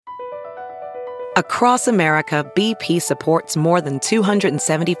Across America, BP supports more than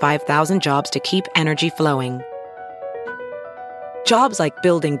 275,000 jobs to keep energy flowing. Jobs like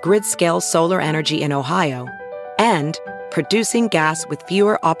building grid-scale solar energy in Ohio and producing gas with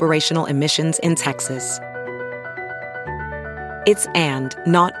fewer operational emissions in Texas. It's and,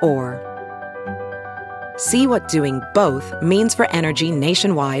 not or. See what doing both means for energy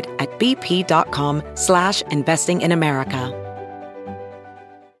nationwide at bp.com/investing in America.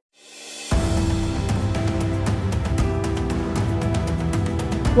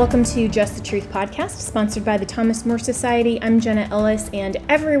 Welcome to Just the Truth podcast, sponsored by the Thomas More Society. I'm Jenna Ellis, and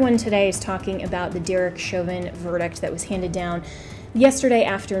everyone today is talking about the Derek Chauvin verdict that was handed down yesterday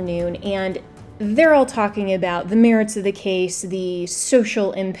afternoon, and they're all talking about the merits of the case, the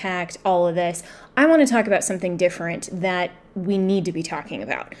social impact, all of this. I want to talk about something different that we need to be talking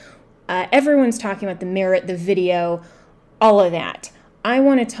about. Everyone's talking about the merit, the video, all of that. I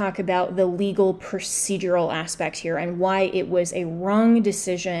want to talk about the legal procedural aspect here and why it was a wrong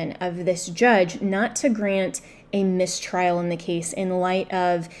decision of this judge not to grant a mistrial in the case in light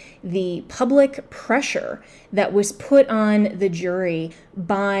of the public pressure that was put on the jury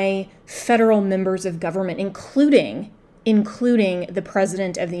by federal members of government, including the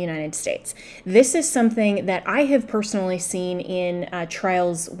President of the United States. This is something that I have personally seen in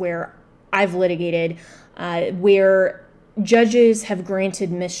trials where I've litigated, where judges have granted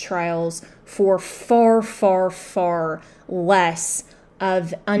mistrials for far, far, far less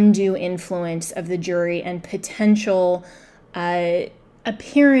of undue influence of the jury and potential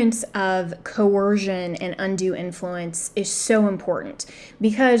appearance of coercion and undue influence is so important.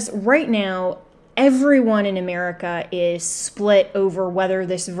 Because right now, everyone in America is split over whether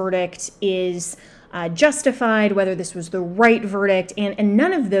this verdict is justified, whether this was the right verdict, and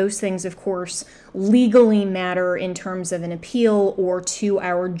none of those things, of course, legally matter in terms of an appeal or to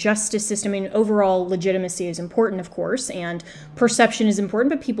our justice system. I mean, overall legitimacy is important, of course, and perception is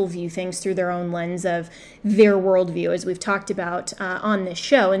important, but people view things through their own lens of their worldview, as we've talked about on this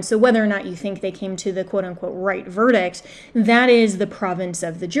show. And so whether or not you think they came to the quote-unquote right verdict, that is the province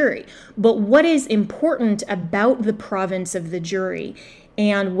of the jury. But what is important about the province of the jury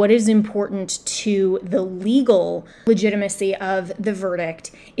and what is important to the legal legitimacy of the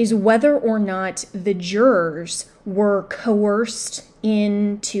verdict is whether or not the jurors were coerced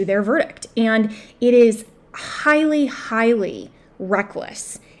into their verdict. And it is highly, highly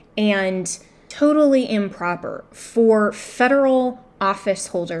reckless and totally improper for federal office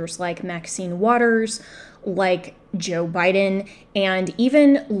holders like Maxine Waters, like Joe Biden, and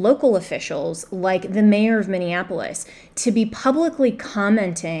even local officials like the mayor of Minneapolis to be publicly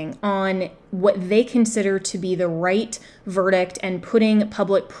commenting on what they consider to be the right verdict and putting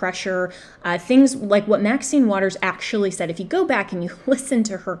public pressure, things like what Maxine Waters actually said. If you go back and you listen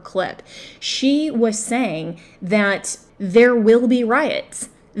to her clip, she was saying that there will be riots.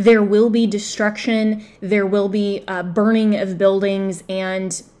 There will be destruction, there will be burning of buildings,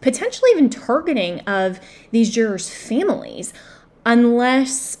 and potentially even targeting of these jurors' families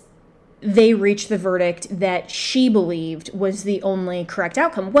unless they reach the verdict that she believed was the only correct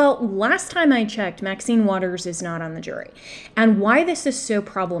outcome. Well, last time I checked, Maxine Waters is not on the jury. And why this is so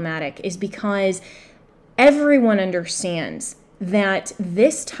problematic is because everyone understands that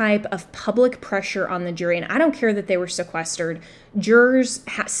this type of public pressure on the jury, and I don't care that they were sequestered, jurors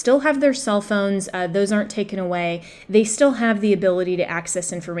still have their cell phones, those aren't taken away, they still have the ability to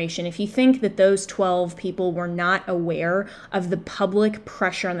access information. If you think that those 12 people were not aware of the public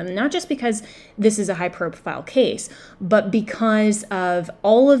pressure on them, not just because this is a high-profile case, but because of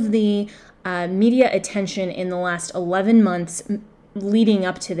all of the media attention in the last 11 months leading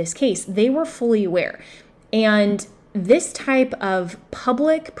up to this case, they were fully aware. And this type of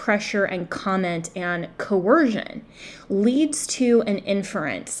public pressure and comment and coercion leads to an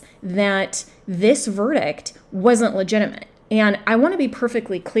inference that this verdict wasn't legitimate. And I want to be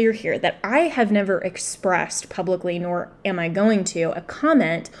perfectly clear here that I have never expressed publicly, nor am I going to, a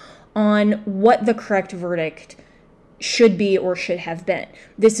comment on what the correct verdict should be or should have been.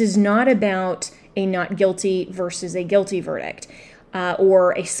 This is not about a not guilty versus a guilty verdict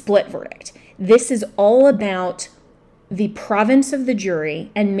or a split verdict. This is all about the province of the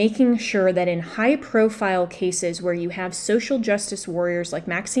jury and making sure that in high-profile cases where you have social justice warriors like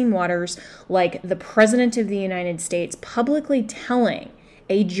Maxine Waters, like the President of the United States, publicly telling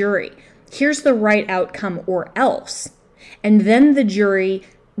a jury, here's the right outcome or else, and then the jury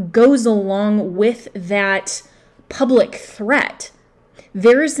goes along with that public threat,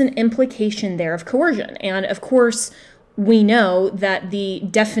 there is an implication there of coercion. And of course, we know that the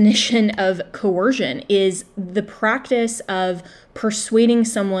definition of coercion is the practice of persuading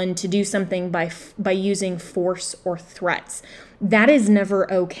someone to do something by using force or threats. That is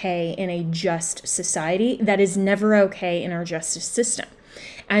never okay in a just society. That is never okay in our justice system.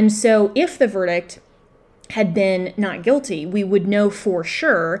 And so if the verdict had been not guilty, we would know for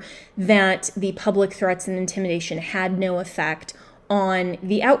sure that the public threats and intimidation had no effect on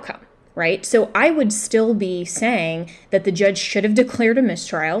the outcome, right? So I would still be saying that the judge should have declared a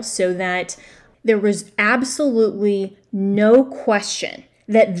mistrial so that there was absolutely no question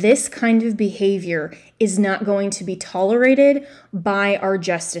that this kind of behavior is not going to be tolerated by our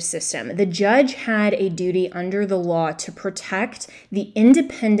justice system. The judge had a duty under the law to protect the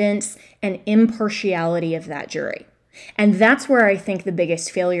independence and impartiality of that jury. And that's where I think the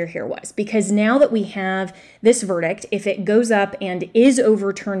biggest failure here was, because now that we have this verdict, if it goes up and is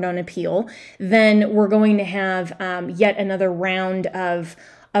overturned on appeal, then we're going to have yet another round of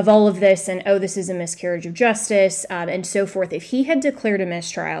all of this and, oh, this is a miscarriage of justice, and so forth. If he had declared a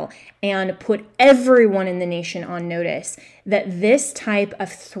mistrial and put everyone in the nation on notice that this type of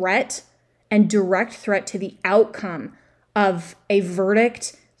threat and direct threat to the outcome of a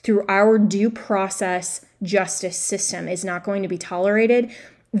verdict through our due process justice system is not going to be tolerated,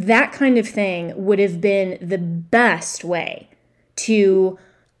 that kind of thing would have been the best way to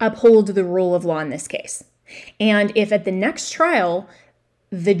uphold the rule of law in this case. And if at the next trial,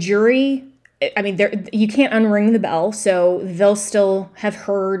 the jury, you can't unring the bell, so they'll still have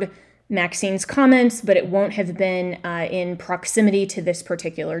heard Maxine's comments, but it won't have been in proximity to this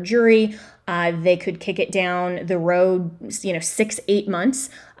particular jury. They could kick it down the road, 6-8 months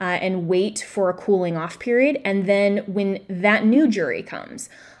and wait for a cooling off period. And then when that new jury comes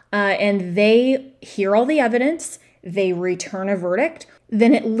and they hear all the evidence, they return a verdict,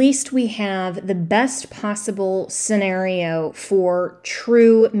 then at least we have the best possible scenario for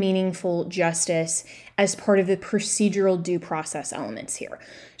true, meaningful justice as part of the procedural due process elements here.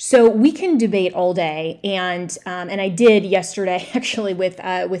 So we can debate all day, and I did yesterday actually with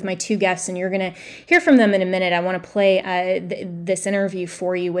my two guests, and you're going to hear from them in a minute. I want to play this interview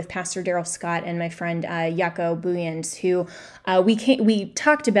for you with Pastor Daryl Scott and my friend Jaco Buyens, who we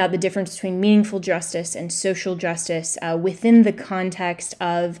talked about the difference between meaningful justice and social justice within the context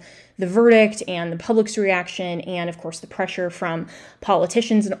of the verdict and the public's reaction and, of course, the pressure from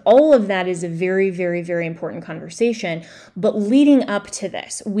politicians. And all of that is a very, very, very important conversation. But leading up to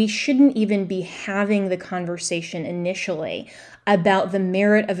this, we shouldn't even be having the conversation initially about the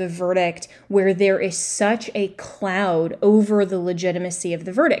merit of a verdict where there is such a cloud over the legitimacy of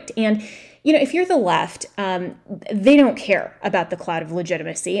the verdict. And if you're the left, they don't care about the cloud of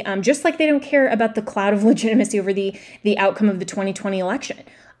legitimacy, just like they don't care about the cloud of legitimacy over the outcome of the 2020 election.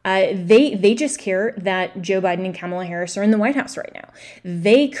 They just care that Joe Biden and Kamala Harris are in the White House right now.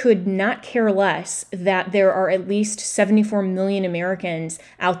 They could not care less that there are at least 74 million Americans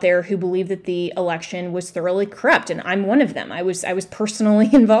out there who believe that the election was thoroughly corrupt, and I'm one of them. I was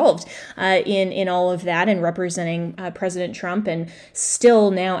personally involved in all of that and representing President Trump, and still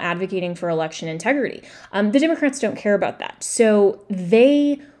now advocating for election integrity. The Democrats don't care about that, so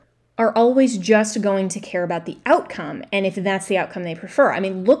they are always just going to care about the outcome, and if that's the outcome they prefer.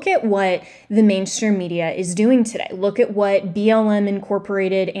 Look at what the mainstream media is doing today. Look at what BLM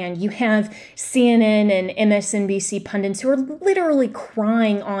Incorporated, and you have CNN and MSNBC pundits who are literally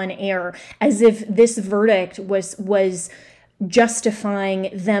crying on air as if this verdict was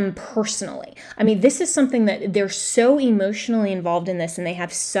justifying them personally. This is something that they're so emotionally involved in this, and they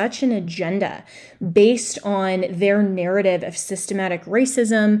have such an agenda based on their narrative of systematic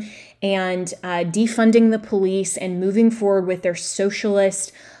racism and defunding the police and moving forward with their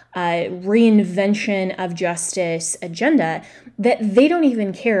socialist reinvention of justice agenda, that they don't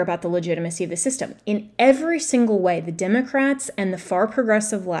even care about the legitimacy of the system. In every single way, the Democrats and the far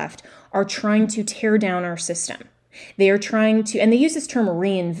progressive left are trying to tear down our system. They are trying to, and they use this term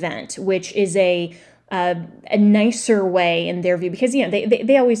reinvent, which is a nicer way in their view, because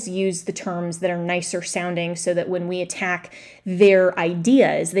they always use the terms that are nicer sounding so that when we attack their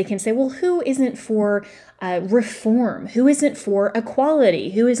ideas, they can say, well, who isn't for reform? Who isn't for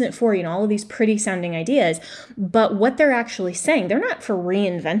equality? Who isn't for, all of these pretty sounding ideas? But what they're actually saying, they're not for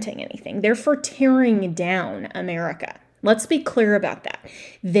reinventing anything. They're for tearing down America. Let's be clear about that.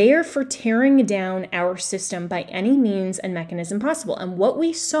 They are for tearing down our system by any means and mechanism possible. And what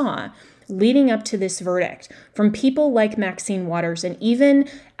we saw leading up to this verdict from people like Maxine Waters and even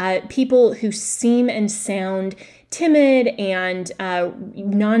people who seem and sound timid and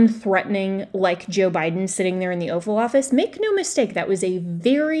non-threatening like Joe Biden sitting there in the Oval Office, make no mistake, that was a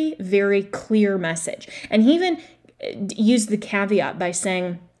very, very clear message. And he even used the caveat by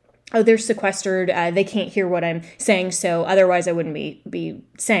saying, oh, they're sequestered, they can't hear what I'm saying, so otherwise I wouldn't be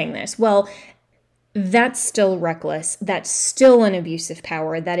saying this. Well, that's still reckless. That's still an abuse of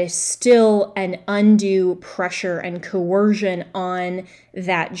power. That is still an undue pressure and coercion on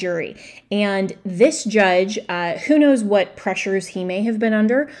that jury. And this judge, who knows what pressures he may have been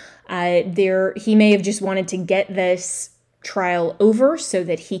under. He may have just wanted to get this trial over so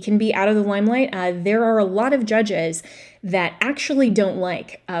that he can be out of the limelight. There are a lot of judges that actually don't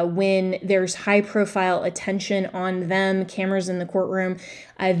like when there's high profile attention on them, cameras in the courtroom.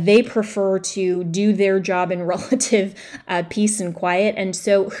 They prefer to do their job in relative peace and quiet. And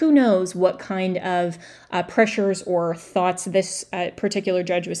so who knows what kind of pressures or thoughts this particular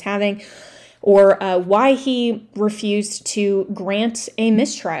judge was having, or why he refused to grant a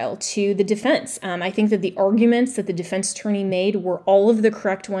mistrial to the defense. I think that the arguments that the defense attorney made were all of the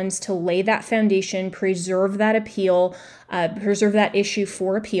correct ones to lay that foundation, preserve that appeal, preserve that issue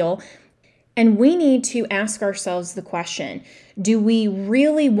for appeal. And we need to ask ourselves the question, do we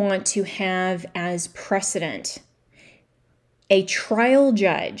really want to have as precedent a trial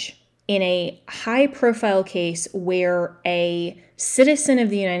judge in a high-profile case where a citizen of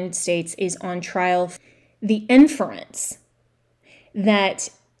the United States is on trial? The inference that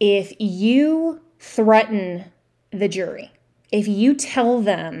if you threaten the jury, if you tell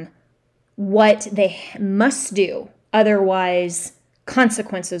them what they must do, otherwise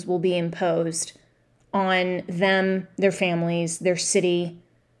consequences will be imposed on them, their families, their city,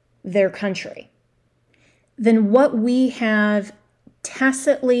 their country, then what we have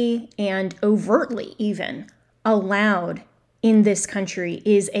tacitly and overtly even allowed in this country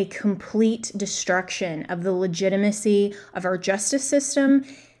is a complete destruction of the legitimacy of our justice system,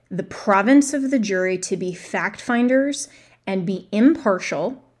 the province of the jury to be fact finders and be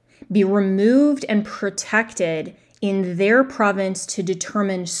impartial, be removed and protected in their province to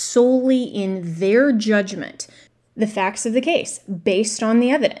determine solely in their judgment the facts of the case based on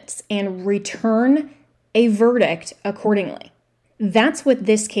the evidence and return a verdict accordingly. That's what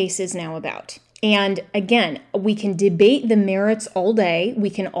this case is now about. And again, we can debate the merits all day. We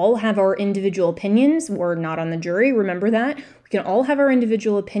can all have our individual opinions. We're not on the jury, remember that. We can all have our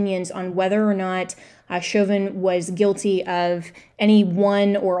individual opinions on whether or not Chauvin was guilty of any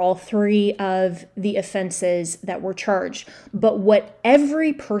one or all three of the offenses that were charged. But what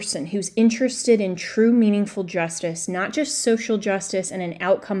every person who's interested in true, meaningful justice, not just social justice and an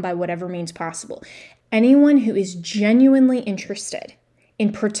outcome by whatever means possible, anyone who is genuinely interested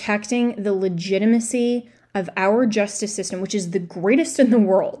in protecting the legitimacy of our justice system, which is the greatest in the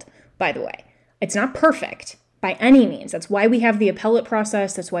world, by the way. It's not perfect by any means. That's why we have the appellate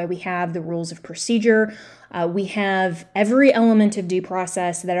process. That's why we have the rules of procedure. We have every element of due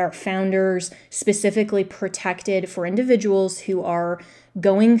process that our founders specifically protected for individuals who are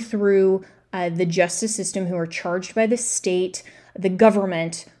going through the justice system, who are charged by the state, the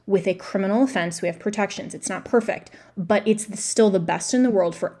government, with a criminal offense. We have protections. It's not perfect, but it's still the best in the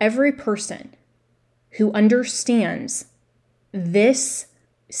world for every person who understands the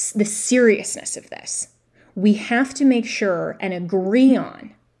seriousness of this. We have to make sure and agree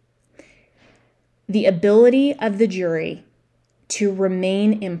on the ability of the jury to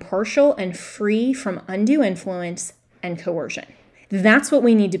remain impartial and free from undue influence and coercion. That's what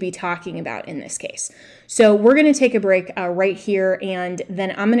we need to be talking about in this case. So we're going to take a break right here, and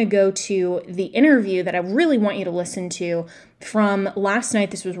then I'm going to go to the interview that I really want you to listen to from last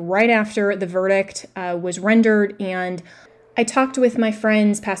night. This was right after the verdict was rendered, and I talked with my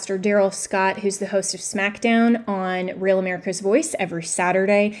friends, Pastor Daryl Scott, who's the host of SmackDown on Real America's Voice every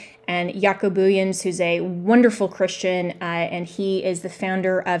Saturday, and Jaco Booyens, who's a wonderful Christian, and he is the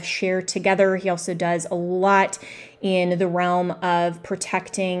founder of Share Together. He also does a lot in the realm of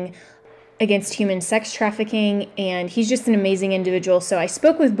protecting against human sex trafficking, and he's just an amazing individual. So I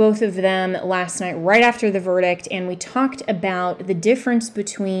spoke with both of them last night right after the verdict, and we talked about the difference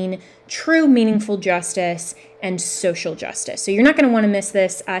between true meaningful justice and social justice. So you're not going to want to miss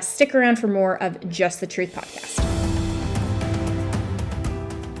this. Stick around for more of Just the Truth podcast.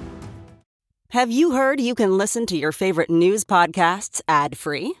 Have you heard you can listen to your favorite news podcasts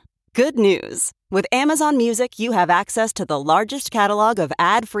ad-free? Good news. With Amazon Music, you have access to the largest catalog of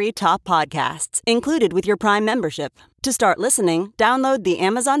ad-free top podcasts included with your Prime membership. To start listening, download the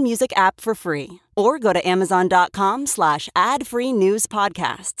Amazon Music app for free or go to amazon.com/ad-free news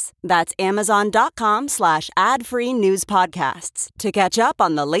podcasts. That's amazon.com/ad-free news podcasts to catch up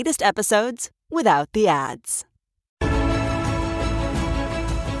on the latest episodes without the ads.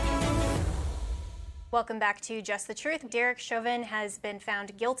 Welcome back to Just the Truth. Derek Chauvin has been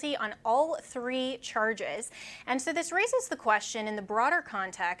found guilty on all 3 charges. And so this raises the question in the broader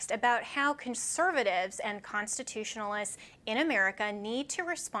context about how conservatives and constitutionalists in America need to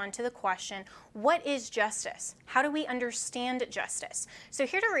respond to the question, what is justice? How do we understand justice? So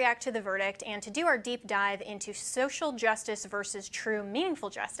here to react to the verdict and to do our deep dive into social justice versus true meaningful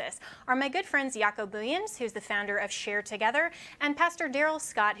justice are my good friends Jaco Booyens, who's the founder of Share Together, and Pastor Daryl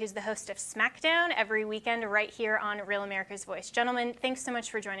Scott, who's the host of Smackdown every weekend right here on Real America's Voice. Gentlemen, thanks so much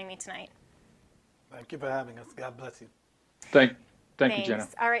for joining me tonight. Thank you for having us. God bless you. Thank you, Jenna.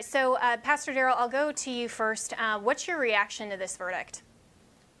 All right, so Pastor Daryl, I'll go to you first. What's your reaction to this verdict?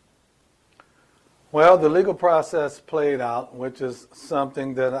 Well, the legal process played out, which is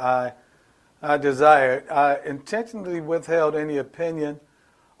something that I desired. I intentionally withheld any opinion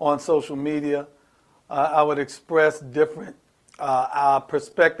on social media. I would express different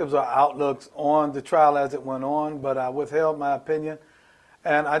perspectives or outlooks on the trial as it went on, but I withheld my opinion,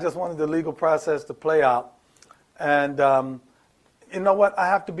 and I just wanted the legal process to play out. And you know what? I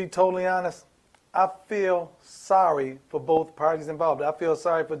have to be totally honest. I feel sorry for both parties involved. I feel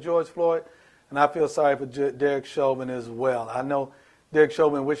sorry for George Floyd, and I feel sorry for Derek Chauvin as well. I know Derek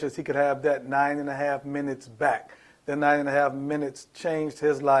Chauvin wishes he could have that 9.5 minutes back. The 9.5 minutes changed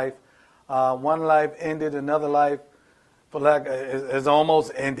his life. One life ended, another life has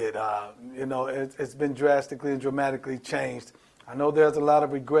almost ended. You know, it's been drastically and dramatically changed. I know there's a lot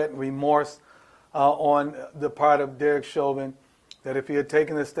of regret and remorse on the part of Derek Chauvin, that if he had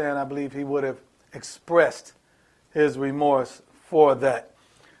taken a stand, I believe he would have expressed his remorse for that.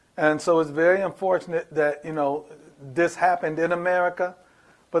 And so it's very unfortunate that, you know, this happened in America,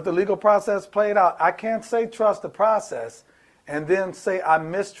 but the legal process played out. I can't say trust the process and then say I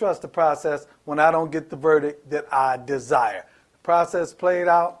mistrust the process when I don't get the verdict that I desire. The process played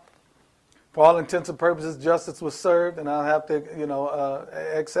out. For all intents and purposes, justice was served, and I'll have to, you know,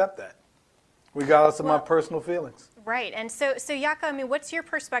 accept that, regardless of my personal feelings. Right. And so Jaco, I mean, what's your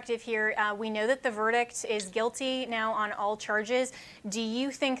perspective here? We know that the verdict is guilty now on all charges. Do you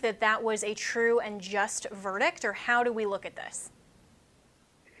think that that was a true and just verdict, or how do we look at this?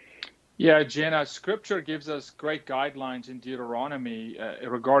 Yeah, Jenna, Scripture gives us great guidelines in Deuteronomy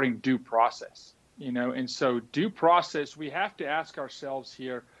regarding due process. You know, and so due process, we have to ask ourselves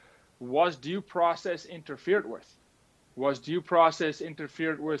here, was due process interfered with? Was due process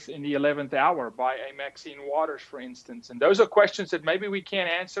interfered with in the 11th hour by a Maxine Waters, for instance? And those are questions that maybe we can't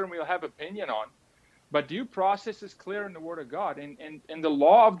answer and we'll have opinion on. But due process is clear in the Word of God. And the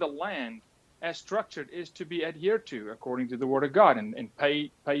law of the land, as structured, is to be adhered to according to the Word of God. And pay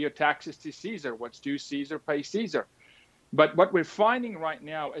your taxes to Caesar. What's due Caesar, pay Caesar. But what we're finding right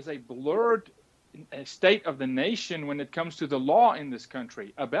now is a blurred state of the nation when it comes to the law in this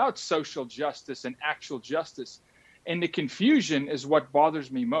country about social justice and actual justice. And the confusion is what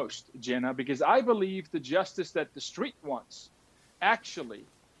bothers me most, Jenna, because I believe the justice that the street wants, actually,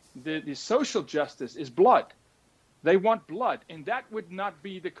 the social justice is blood. They want blood, and that would not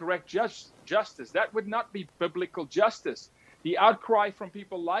be the correct justice. That would not be biblical justice. The outcry from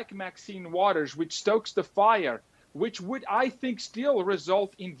people like Maxine Waters, which stokes the fire, which would, I think, still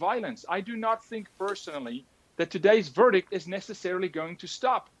result in violence. I do not think personally that today's verdict is necessarily going to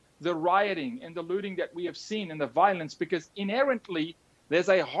stop the rioting and the looting that we have seen and the violence, because inherently there's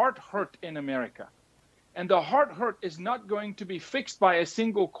a heart hurt in America. And the heart hurt is not going to be fixed by a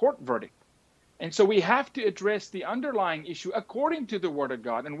single court verdict. And so we have to address the underlying issue according to the Word of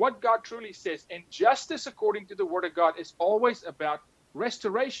God and what God truly says. And justice according to the Word of God is always about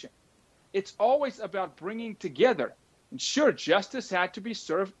restoration. It's always about bringing together. And sure, justice had to be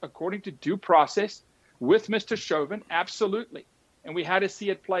served according to due process with Mr. Chauvin, absolutely. And we had to see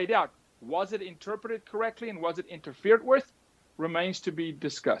it played out. Was it interpreted correctly and was it interfered with? Remains to be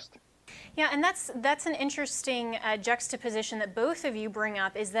discussed. Yeah, and that's an interesting juxtaposition that both of you bring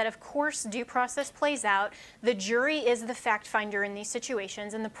up, is that, of course, due process plays out. The jury is the fact finder in these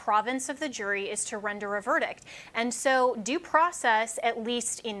situations, and the province of the jury is to render a verdict. And so due process, at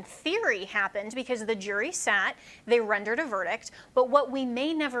least in theory, happened because the jury sat, they rendered a verdict. But what we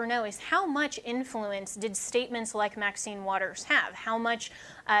may never know is how much influence did statements like Maxine Waters have? How much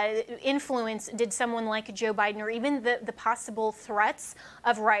influence did someone like Joe Biden, or even the possible threats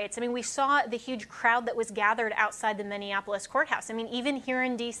of riots? I mean, we saw the huge crowd that was gathered outside the Minneapolis courthouse. I mean, even here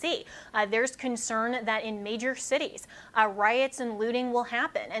in D.C., there's concern that in major cities, riots and looting will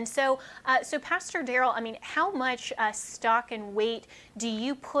happen. And so, Pastor Daryl, I mean, how much stock and weight do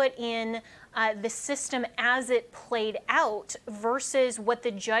you put in the system as it played out versus what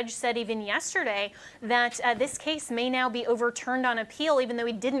the judge said even yesterday, that this case may now be overturned on appeal even though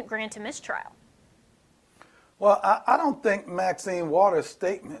he didn't grant a mistrial? Well, I don't think Maxine Waters'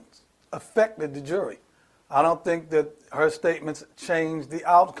 statements affected the jury. I don't think that her statements changed the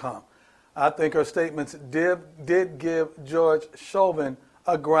outcome. I think her statements did give George Chauvin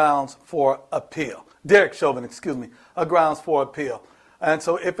a grounds for appeal. Derek Chauvin, a grounds for appeal. And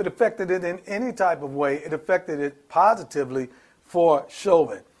so if it affected it in any type of way, it affected it positively for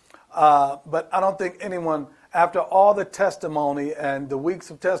Chauvin. But I don't think anyone, after all the testimony and the weeks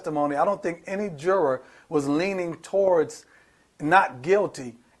of testimony, I don't think any juror was leaning towards not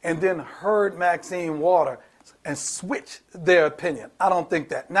guilty and then heard Maxine Waters and switched their opinion. I don't think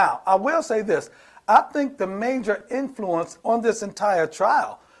that. Now, I will say this. I think the major influence on this entire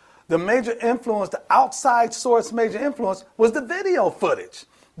trial, the major influence, the outside source major influence, was the video footage.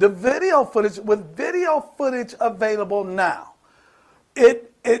 The video footage, with video footage available now,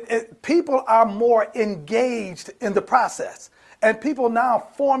 people are more engaged in the process. And people now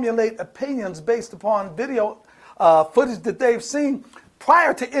formulate opinions based upon video footage that they've seen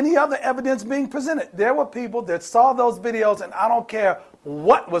prior to any other evidence being presented. There were people that saw those videos, and I don't care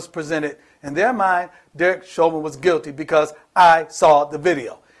what was presented. In their mind, Derek Chauvin was guilty because I saw the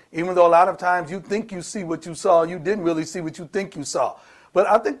video. Even though a lot of times you think you see what you saw, you didn't really see what you think you saw. But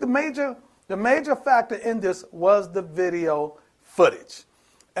I think the major factor in this was the video footage.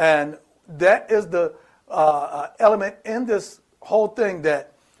 And that is the element in this whole thing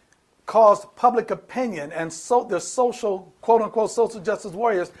that caused public opinion and the social, quote-unquote, social justice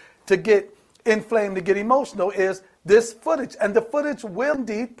warriors to get inflamed, to get emotional, is this footage. And the footage will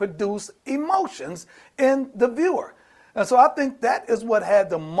indeed produce emotions in the viewer. And so I think that is what had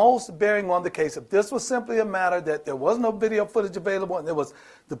the most bearing on the case. If this was simply a matter that there was no video footage available and there was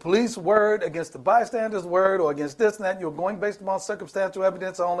the police word against the bystander's word or against this and that, and you were going based upon circumstantial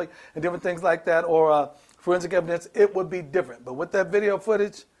evidence only and different things like that, or forensic evidence, it would be different. But with that video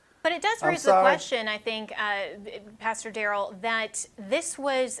footage, but it does raise the question, I think, Pastor Darrell, that this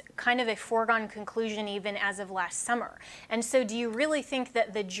was kind of a foregone conclusion even as of last summer. And so do you really think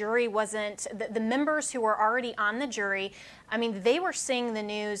that the jury wasn't, the members who were already on the jury, I mean, they were seeing the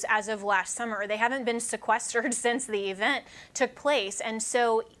news as of last summer. They haven't been sequestered since the event took place. And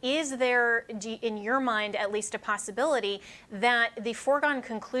so is there, in your mind, at least a possibility that the foregone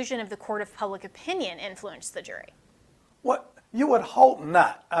conclusion of the court of public opinion influenced the jury? What? You would hope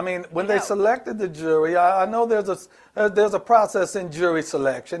not. I mean, when they selected the jury, I know there's a process in jury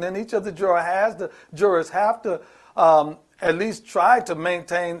selection, and each of the jurors have to at least try to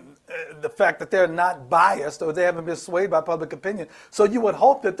maintain the fact that they're not biased or they haven't been swayed by public opinion. So you would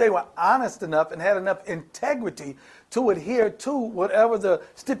hope that they were honest enough and had enough integrity to adhere to whatever the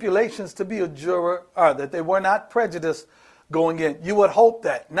stipulations to be a juror are, that they were not prejudiced going in. You would hope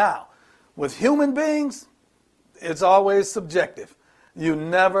that. Now, with human beings, it's always subjective. You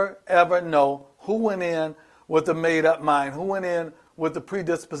never, ever know who went in with a made-up mind, who went in with a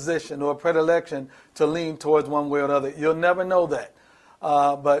predisposition or a predilection to lean towards one way or the other. You'll never know that.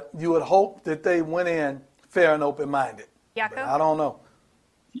 But you would hope that they went in fair and open-minded. I don't know.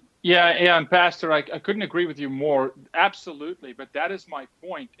 Yeah, and Pastor, I couldn't agree with you more. Absolutely. But that is my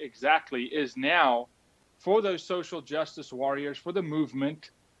point exactly, is now for those social justice warriors, for the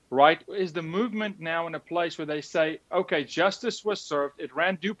movement, right? Is the movement now in a place where they say, okay, justice was served, it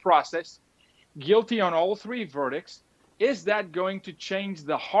ran due process, guilty on all three verdicts? Is that going to change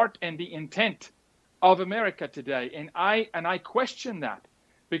the heart and the intent of America today? And I question that,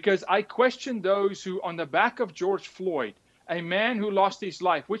 because I question those who, on the back of George Floyd, a man who lost his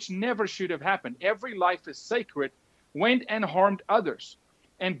life, which never should have happened, every life is sacred, went and harmed others.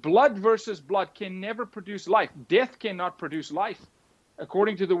 And blood versus blood can never produce life. Death cannot produce life,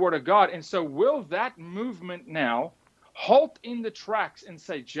 according to the Word of God. And so will that movement now halt in the tracks and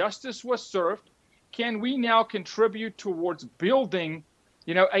say justice was served? Can we now contribute towards building,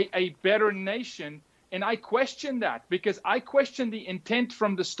 a better nation? And I question that, because I question the intent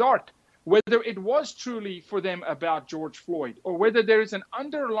from the start, whether it was truly for them about George Floyd, or whether there is an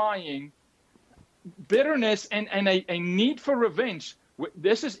underlying bitterness and a need for revenge.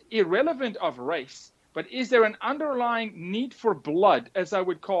 This is irrelevant of race. But is there an underlying need for blood, as I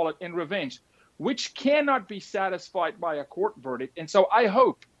would call it, in revenge, which cannot be satisfied by a court verdict? And so I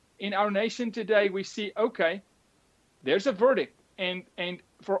hope in our nation today we see, okay, there's a verdict, and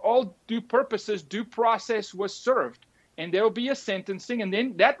for all due purposes, due process was served, and there will be a sentencing, and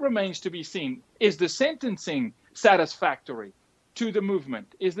then that remains to be seen. Is the sentencing satisfactory to the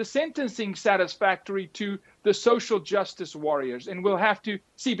movement? Is the sentencing satisfactory to the social justice warriors? And we'll have to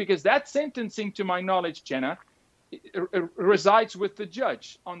see, because that sentencing, to my knowledge, Jenna, resides with the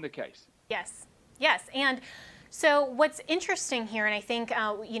judge on the case. Yes. And So what's interesting here, and I think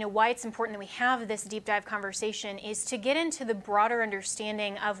why it's important that we have this deep dive conversation, is to get into the broader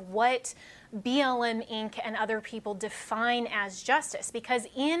understanding of what BLM Inc. and other people define as justice. Because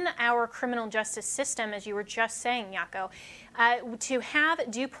in our criminal justice system, as you were just saying, Jaco, to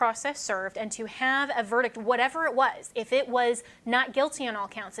have due process served and to have a verdict, whatever it was, if it was not guilty on all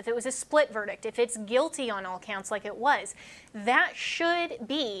counts, if it was a split verdict, if it's guilty on all counts like it was, that should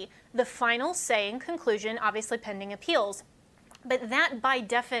be the final say and conclusion, obviously pending appeals. But that, by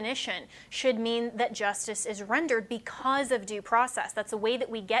definition, should mean that justice is rendered because of due process. That's the way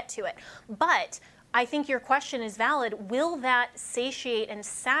that we get to it. But I think your question is valid. Will that satiate and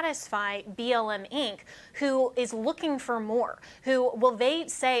satisfy BLM Inc., who is looking for more? Will they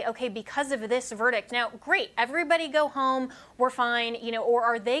say, okay, because of this verdict, now great, everybody go home, we're fine, or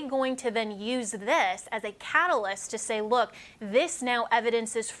are they going to then use this as a catalyst to say, look, this now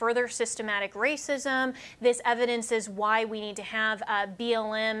evidences further systematic racism, this evidences why we need to have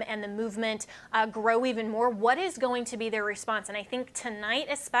BLM and the movement grow even more? What is going to be their response? And I think tonight,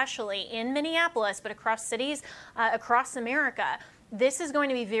 especially in Minneapolis, but across cities across America, this is going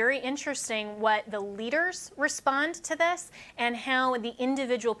to be very interesting what the leaders respond to this and how the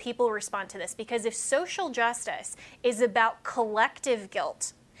individual people respond to this. Because if social justice is about collective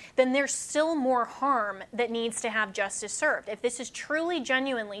guilt, then there's still more harm that needs to have justice served. If this is truly,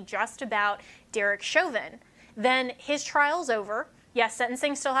 genuinely just about Derek Chauvin, then his trial's over. Yes,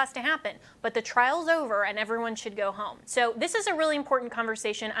 sentencing still has to happen, but the trial's over and everyone should go home. So this is a really important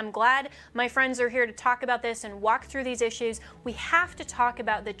conversation. I'm glad my friends are here to talk about this and walk through these issues. We have to talk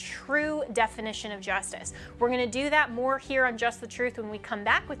about the true definition of justice. We're going to do that more here on Just the Truth when we come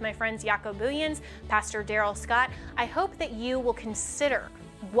back with my friends Jaco Booyens, Pastor Daryl Scott. I hope that you will consider,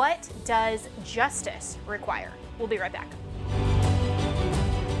 what does justice require? We'll be right back.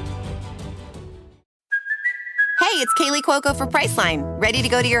 Hey, it's Kaylee Cuoco for Priceline. Ready to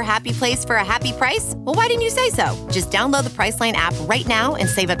go to your happy place for a happy price? Well, why didn't you say so? Just download the Priceline app right now and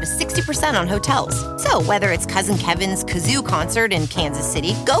save up to 60% on hotels. So whether it's Cousin Kevin's Kazoo Concert in Kansas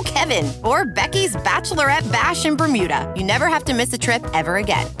City, go Kevin, or Becky's Bachelorette Bash in Bermuda, you never have to miss a trip ever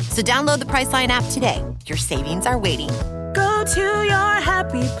again. So download the Priceline app today. Your savings are waiting. Go to your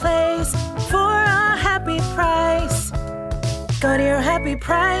happy place for a happy price. Go to your happy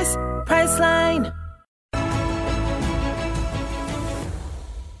price, Priceline.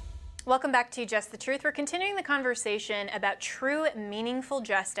 Welcome back to Just the Truth. We're continuing the conversation about true, meaningful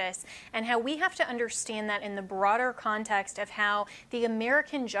justice and how we have to understand that in the broader context of how the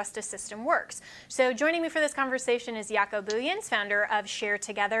American justice system works. So joining me for this conversation is Jaco Booyens, founder of Share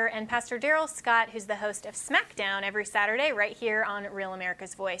Together, and Pastor Daryl Scott, who's the host of Smackdown every Saturday right here on Real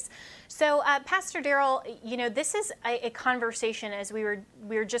America's Voice. So Pastor Daryl, this is a conversation, as we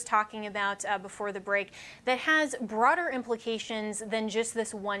were just talking about before the break, that has broader implications than just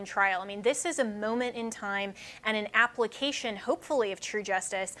this one trial. I mean, this is a moment in time and an application, hopefully, of true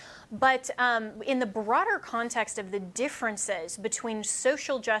justice. But in the broader context of the differences between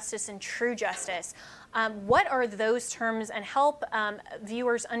social justice and true justice, what are those terms, and help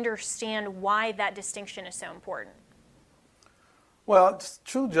viewers understand why that distinction is so important? Well,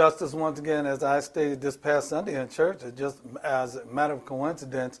 true justice, once again, as I stated this past Sunday in church, just as a matter of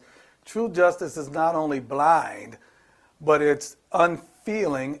coincidence, true justice is not only blind, but it's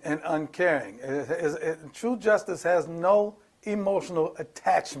unfeeling and uncaring. True justice has no emotional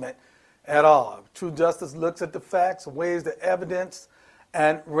attachment at all. True justice looks at the facts, weighs the evidence,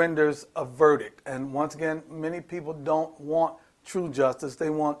 and renders a verdict. And once again, many people don't want true justice. They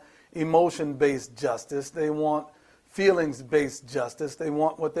want emotion-based justice. They want feelings-based justice. They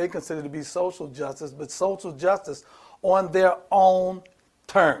want what they consider to be social justice, but social justice on their own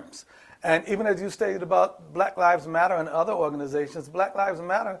terms. And even as you stated about Black Lives Matter and other organizations, Black Lives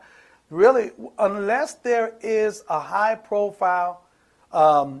Matter, really, unless there is a high-profile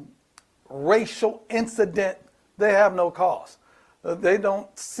racial incident, they have no cause. They don't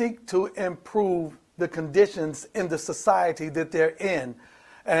seek to improve the conditions in the society that they're in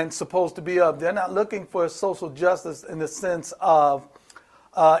and supposed to be of. They're not looking for social justice in the sense of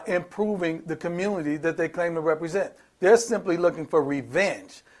improving the community that they claim to represent. They're simply looking for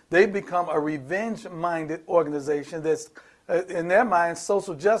revenge. They've become a revenge-minded organization that's, in their mind,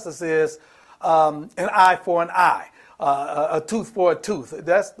 social justice is an eye for an eye, a tooth for a tooth.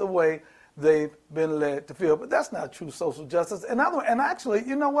 That's the way they've been led to feel. But that's not true social justice. And actually,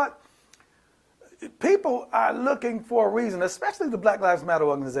 you know what? People are looking for a reason, especially the Black Lives Matter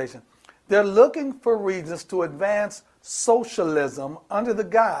organization. They're looking for reasons to advance socialism under the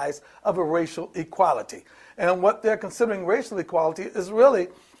guise of a racial equality. And what they're considering racial equality is really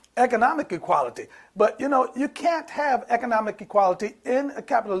economic equality. But, you can't have economic equality in a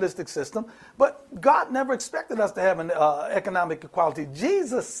capitalistic system. But God never expected us to have an economic equality.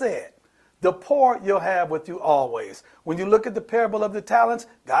 Jesus said, the poor you'll have with you always. When you look at the parable of the talents,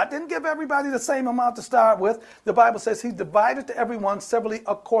 God didn't give everybody the same amount to start with. The Bible says he divided to everyone severally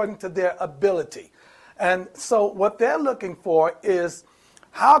according to their ability. And so what they're looking for is,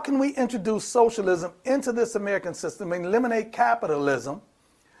 how can we introduce socialism into this American system and eliminate capitalism?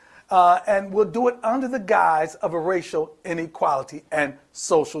 And we'll do it under the guise of a racial inequality and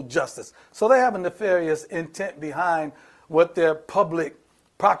social justice. So they have a nefarious intent behind what their public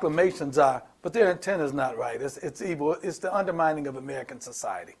proclamations are, but their intent is not right. It's evil. It's the undermining of American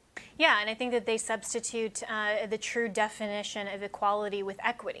society. Yeah, and I think that they substitute the true definition of equality with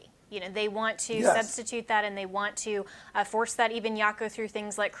equity. They want to substitute that, and they want to force that, even Yako, through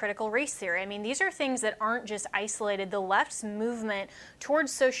things like critical race theory. I mean, these are things that aren't just isolated. The left's movement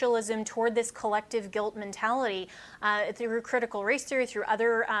towards socialism, toward this collective guilt mentality, through critical race theory, through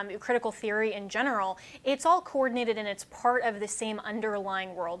other critical theory in general, it's all coordinated and it's part of the same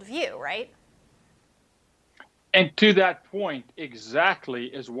underlying worldview, right? And to that point, exactly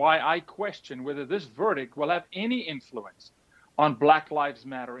is why I question whether this verdict will have any influence on Black Lives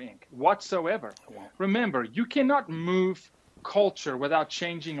Matter, Inc. whatsoever. Remember, you cannot move culture without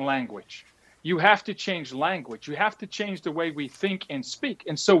changing language. You have to change language. You have to change the way we think and speak.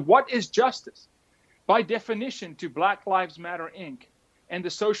 And so what is justice? By definition, to Black Lives Matter, Inc. and the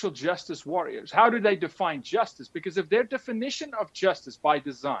social justice warriors, how do they define justice? Because if their definition of justice by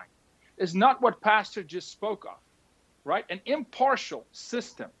design is not what Pastor just spoke of, right? An impartial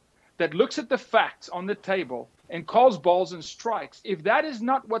system that looks at the facts on the table and calls balls and strikes. If that is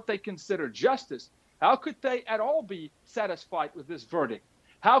not what they consider justice, how could they at all be satisfied with this verdict?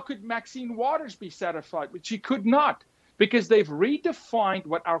 How could Maxine Waters be satisfied? But she could not, because they've redefined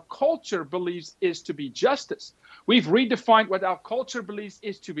what our culture believes is to be justice. We've redefined what our culture believes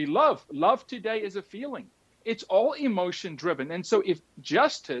is to be love. Love today is a feeling. It's all emotion driven. And so if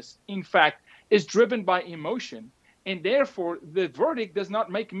justice, in fact, is driven by emotion, and therefore the verdict does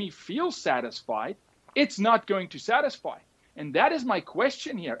not make me feel satisfied, it's not going to satisfy. And that is my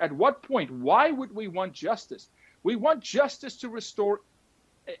question here. At what point, why would we want justice? We want justice to restore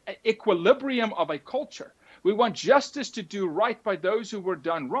equilibrium of a culture. We want justice to do right by those who were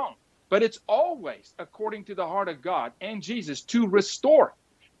done wrong. But it's always according to the heart of God and Jesus to restore,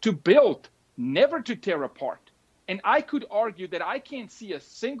 to build, never to tear apart. And I could argue that I can't see a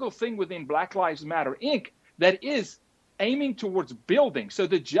single thing within Black Lives Matter, Inc. that is aiming towards building. So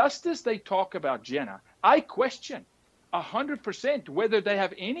the justice they talk about, Jenna, I question 100% whether they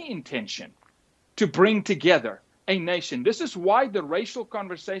have any intention to bring together a nation. This is why the racial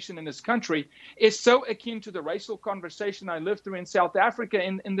conversation in this country is so akin to the racial conversation I lived through in South Africa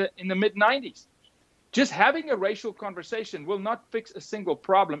in the mid-90s. Just having a racial conversation will not fix a single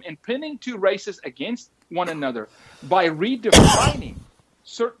problem. And pinning two races against one another by redefining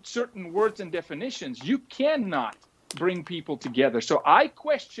certain words and definitions, you cannot bring people together. So I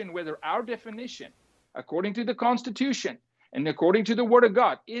question whether our definition, according to the Constitution and according to the Word of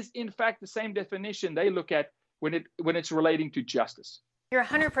God, is in fact the same definition they look at when it's relating to justice. You're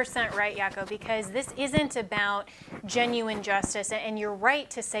 100% right, Yako, because this isn't about genuine justice, and you're right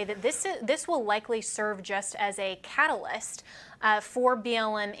to say that this will likely serve just as a catalyst for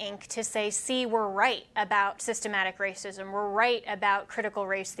BLM Inc. to say, see, we're right about systematic racism, we're right about critical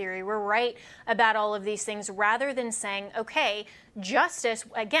race theory, we're right about all of these things, rather than saying, okay, justice,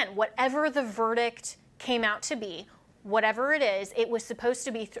 again, whatever the verdict came out to be, whatever it is, it was supposed to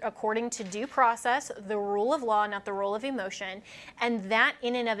be according to due process, the rule of law, not the rule of emotion. And that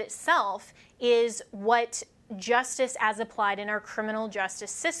in and of itself is what justice as applied in our criminal justice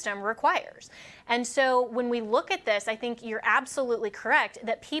system requires. And so when we look at this, I think you're absolutely correct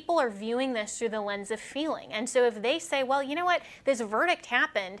that people are viewing this through the lens of feeling. And so if they say, well, you know what, this verdict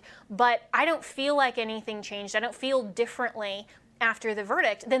happened, but I don't feel like anything changed, I don't feel differently after the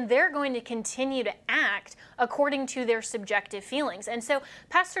verdict, then they're going to continue to act according to their subjective feelings. And so,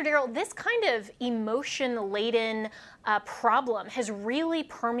 Pastor Darrell, this kind of emotion-laden problem has really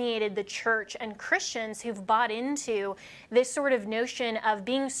permeated the church and Christians who've bought into this sort of notion of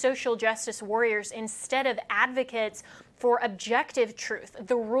being social justice warriors instead of advocates for objective truth,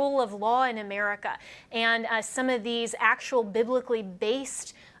 the rule of law in America, and some of these actual biblically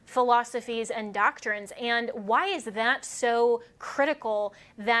based philosophies and doctrines. And why is that so critical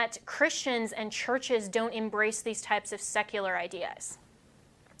that Christians and churches don't embrace these types of secular ideas?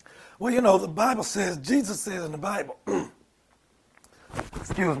 Well, you know, the Bible says, Jesus says in the Bible,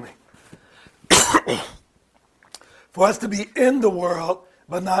 excuse me, for us to be in the world,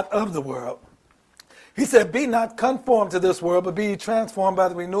 but not of the world. He said, be not conformed to this world, but be ye transformed by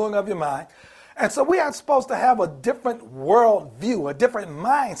the renewing of your mind. And so we are supposed to have a different world view, a different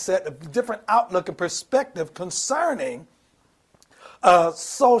mindset, a different outlook and perspective concerning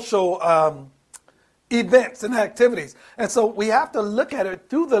social events and activities. And so we have to look at it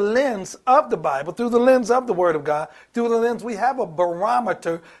through the lens of the Bible, through the lens of the Word of God, through the lens. We have a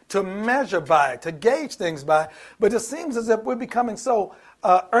barometer to measure by, to gauge things by. But it seems as if we're becoming so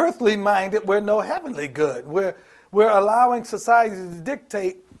earthly minded, we're no heavenly good. We're allowing society to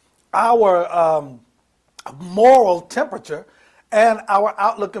dictate our moral temperature and our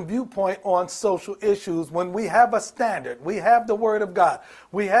outlook and viewpoint on social issues when we have a standard. We have the Word of God.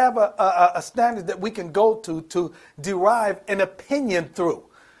 We have a standard that we can go to derive an opinion through.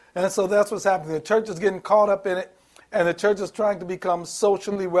 And so that's what's happening. The church is getting caught up in it, and the church is trying to become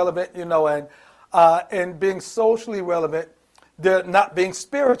socially relevant, and being socially relevant, they're not being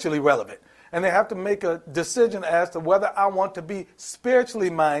spiritually relevant. And they have to make a decision as to whether I want to be spiritually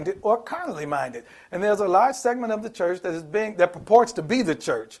minded or carnally minded. And there's a large segment of the church that purports to be the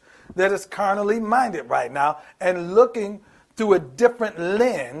church that is carnally minded right now and looking through a different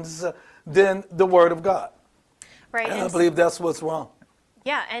lens than the Word of God. Right. And I believe that's what's wrong.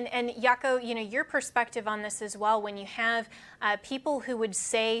 Yeah, and Jaco, your perspective on this as well, when you have people who would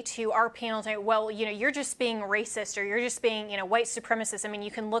say to our panel, well, you're just being racist, or you're just being, white supremacist. I mean, you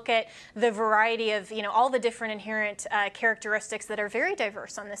can look at the variety of, all the different inherent characteristics that are very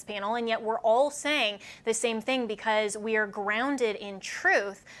diverse on this panel, and yet we're all saying the same thing because we are grounded in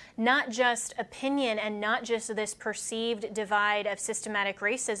truth, not just opinion and not just this perceived divide of systematic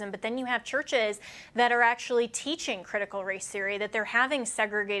racism, but then you have churches that are actually teaching critical race theory, that they're having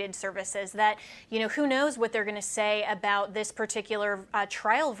segregated services, that, who knows what they're going to say about this particular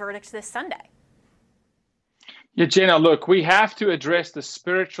trial verdict this Sunday. Yeah, Jenna, look, we have to address the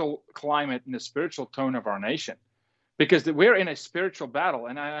spiritual climate and the spiritual tone of our nation, because we're in a spiritual battle.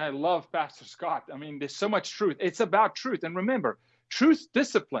 And I love Pastor Scott. I mean, there's so much truth. It's about truth. And remember, truth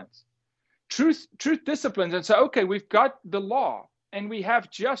disciplines. Truth disciplines. And so, okay, we've got the law and we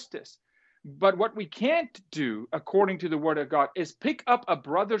have justice. But what we can't do, according to the Word of God, is pick up a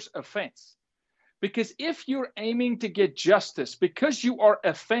brother's offense. Because if you're aiming to get justice because you are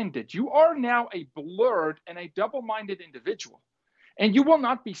offended, you are now a blurred and a double-minded individual. And you will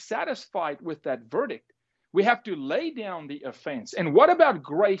not be satisfied with that verdict. We have to lay down the offense. And what about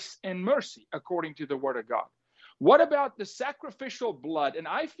grace and mercy, according to the Word of God? What about the sacrificial blood? And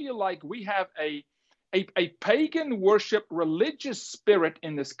I feel like we have a pagan worship religious spirit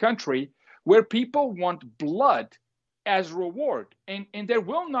in this country where people want blood as reward. And there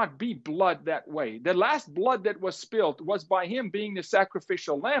will not be blood that way. The last blood that was spilled was by him being the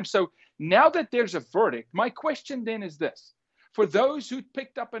sacrificial lamb. So now that there's a verdict, my question then is this. For those who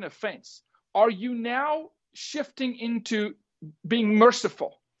picked up an offense, are you now shifting into being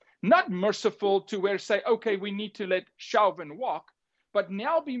merciful? Not merciful to where say, okay, we need to let Chauvin walk, but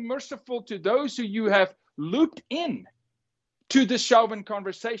now be merciful to those who you have looped in to the Chauvin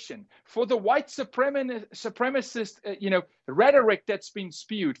conversation, for the white supremacist, rhetoric that's been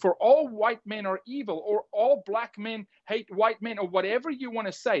spewed, for all white men are evil, or all black men hate white men, or whatever you want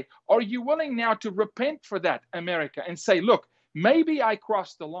to say. Are you willing now to repent for that, America, and say, look, maybe I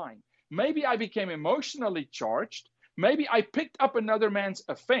crossed the line. Maybe I became emotionally charged. Maybe I picked up another man's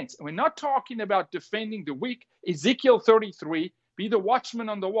offense. And we're not talking about defending the weak. Ezekiel 33, be the watchman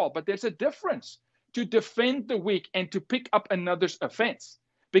on the wall. But there's a difference to defend the weak and to pick up another's offense.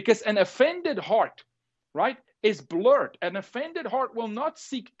 Because an offended heart, right, is blurred. An offended heart will not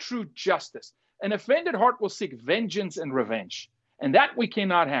seek true justice. An offended heart will seek vengeance and revenge. And that we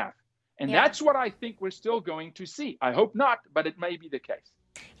cannot have. And that's what I think we're still going to see. I hope not, but it may be the case.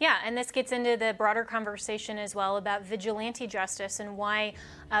 Yeah, and this gets into the broader conversation as well about vigilante justice and why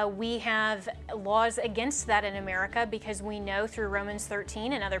we have laws against that in America, because we know through Romans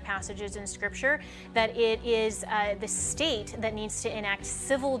 13 and other passages in Scripture that it is the state that needs to enact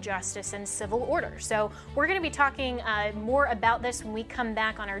civil justice and civil order. So we're going to be talking more about this when we come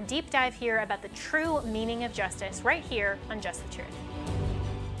back on our deep dive here about the true meaning of justice right here on Just the Truth.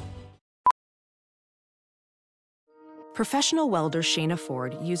 Professional welder Shayna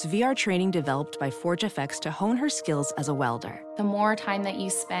Ford used VR training developed by ForgeFX to hone her skills as a welder. The more time that you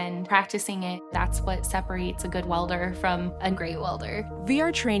spend practicing it, that's what separates a good welder from a great welder.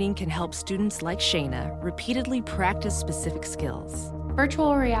 VR training can help students like Shayna repeatedly practice specific skills.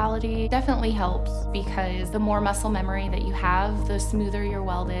 Virtual reality definitely helps because the more muscle memory that you have, the smoother your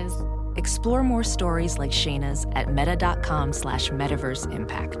weld is. Explore more stories like Shayna's at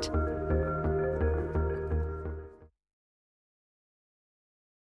meta.com/metaverseimpact.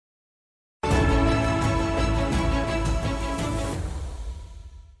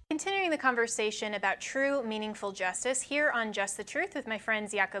 continuing the conversation about true, meaningful justice here on Just the Truth with my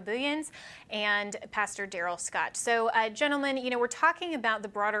friends Jaco Booyens and Pastor Daryl Scott. So, gentlemen, we're talking about the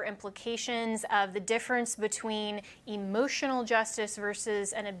broader implications of the difference between emotional justice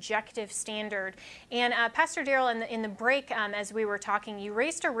versus an objective standard. And Pastor Daryl, in the break, as we were talking, you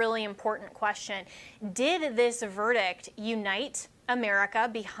raised a really important question. Did this verdict unite America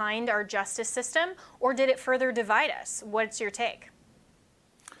behind our justice system, or did it further divide us? What's your take?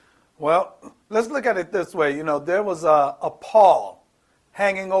 Well, let's look at it this way. There was a pall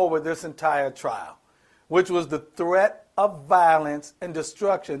hanging over this entire trial, which was the threat of violence and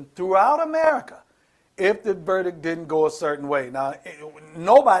destruction throughout America if the verdict didn't go a certain way. Now,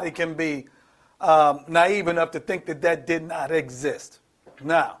 nobody can be naive enough to think that that did not exist.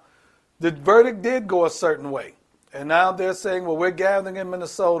 Now, the verdict did go a certain way. And now they're saying, well, we're gathering in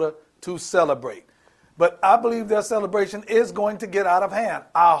Minnesota to celebrate. But I believe their celebration is going to get out of hand.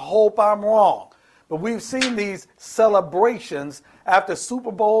 I hope I'm wrong. But we've seen these celebrations after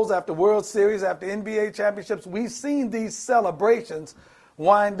Super Bowls, after World Series, after NBA championships. We've seen these celebrations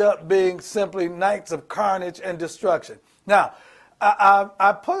wind up being simply nights of carnage and destruction. Now,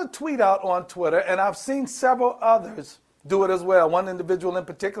 I put a tweet out on Twitter, and I've seen several others do it as well. One individual in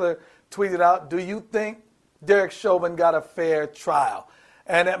particular tweeted out, "Do you think Derek Chauvin got a fair trial?"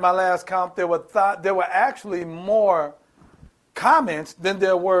 And at my last count, there were actually more comments than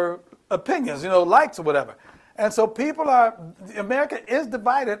there were opinions, likes or whatever. And so America is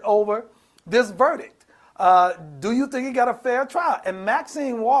divided over this verdict. Do you think he got a fair trial? And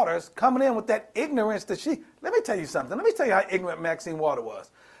Maxine Waters coming in with that ignorance that let me tell you something. Let me tell you how ignorant Maxine Waters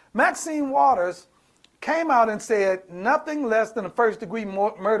was. Maxine Waters came out and said nothing less than a first-degree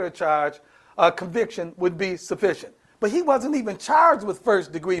murder charge conviction would be sufficient. But he wasn't even charged with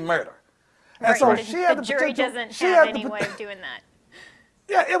first-degree murder. And right. so the jury doesn't have any way of doing that.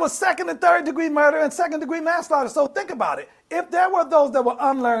 Yeah, it was second and third-degree murder and second-degree manslaughter. So think about it. If there were those that were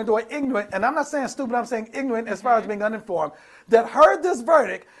unlearned or ignorant, and I'm not saying stupid, I'm saying ignorant as far as being uninformed, that heard this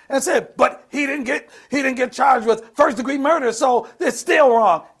verdict and said, but he didn't get charged with first-degree murder, so it's still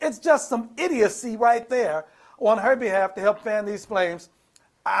wrong. It's just some idiocy right there on her behalf to help fan these flames.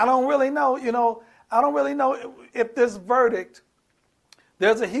 I don't really know, if this verdict,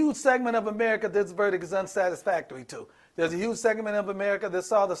 there's a huge segment of America this verdict is unsatisfactory to. There's a huge segment of America that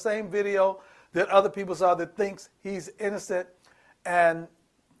saw the same video that other people saw that thinks he's innocent. And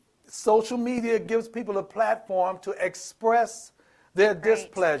social media gives people a platform to express their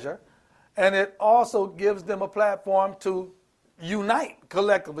displeasure. And it also gives them a platform to unite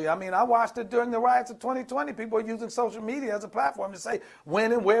collectively. I mean, I watched it during the riots of 2020. People are using social media as a platform to say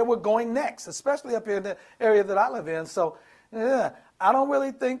when and where we're going next, especially up here in the area that I live in. So, yeah, I don't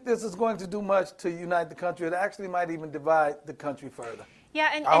really think this is going to do much to unite the country. It actually might even divide the country further. Yeah,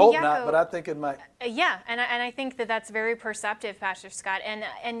 I hope not, but I think it might. Yeah, and I think that's very perceptive, Pastor Scott.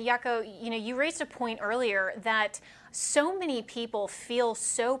 And Jaco, you raised a point earlier that so many people feel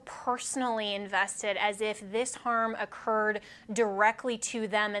so personally invested as if this harm occurred directly to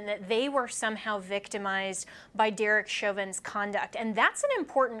them and that they were somehow victimized by Derek Chauvin's conduct. And that's an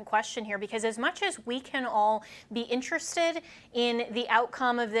important question here, because as much as we can all be interested in the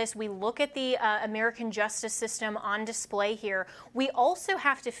outcome of this, we look at the American justice system on display here, we also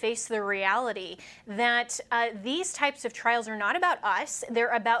have to face the reality that these types of trials are not about us,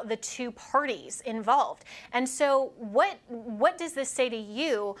 they're about the two parties involved. And so what does this say to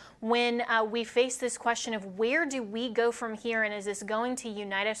you when we face this question of where do we go from here, and is this going to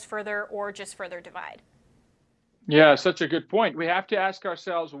unite us further or just further divide? Yeah, such a good point. We have to ask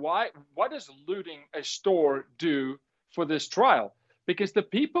ourselves, what does looting a store do for this trial? Because the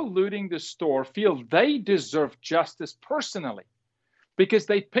people looting the store feel they deserve justice personally because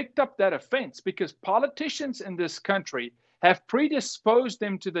they picked up that offense, because politicians in this country have predisposed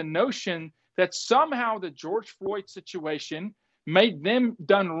them to the notion that somehow the George Floyd situation made them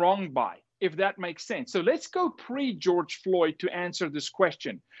done wrong by, if that makes sense. So let's go pre-George Floyd to answer this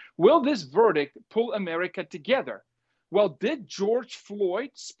question. Will this verdict pull America together? Well, did George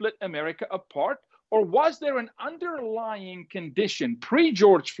Floyd split America apart? Or was there an underlying condition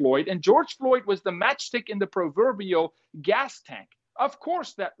pre-George Floyd, and George Floyd was the matchstick in the proverbial gas tank? Of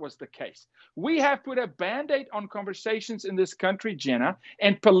course that was the case. We have put a Band-Aid on conversations in this country, Jenna,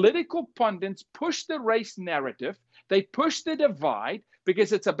 and political pundits push the race narrative. They push the divide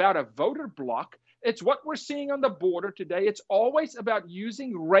because it's about a voter bloc. It's what we're seeing on the border today. It's always about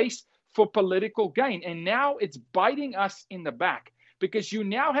using race for political gain. And now it's biting us in the back, because you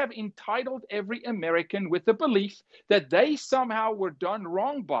now have entitled every American with the belief that they somehow were done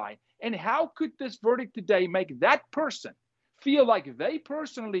wrong by. And how could this verdict today make that person feel like they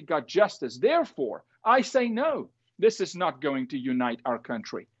personally got justice. Therefore, I say no, this is not going to unite our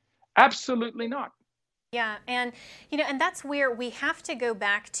country. Absolutely not. Yeah, and and that's where we have to go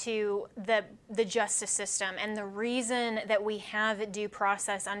back to the justice system and the reason that we have due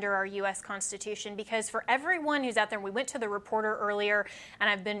process under our U.S. Constitution. Because for everyone who's out there, we went to the Reporter earlier, and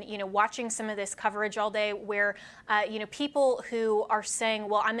I've been watching some of this coverage all day, where people who are saying,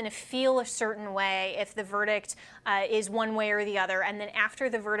 well, I'm going to feel a certain way if the verdict is one way or the other, and then after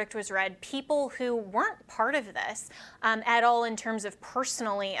the verdict was read, people who weren't part of this at all in terms of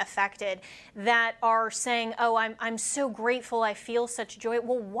personally affected, that are saying, oh, I'm so grateful, I feel such joy.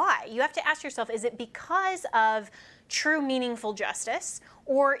 Well, why? You have to ask yourself, is it because of true meaningful justice,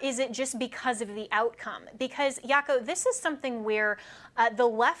 or is it just because of the outcome? Because, Jaco, this is something where the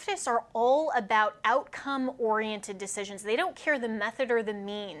leftists are all about outcome-oriented decisions. They don't care the method or the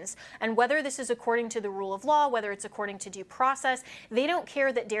means, and whether this is according to the rule of law, whether it's according to due process. They don't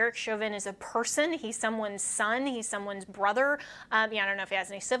care that Derek Chauvin is a person. He's someone's son. He's someone's brother. I don't know if he has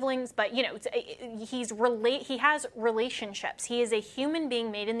any siblings, but he has relationships. He is a human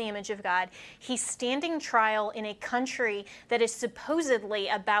being made in the image of God. He's standing trial in a country that is supposedly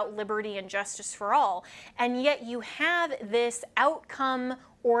about liberty and justice for all, and yet you have this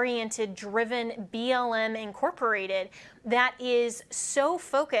outcome-oriented, driven BLM Incorporated that is so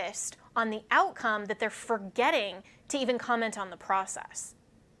focused on the outcome that they're forgetting to even comment on the process.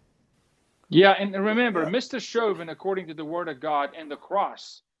 Yeah, and remember, Mr. Chauvin, according to the Word of God and the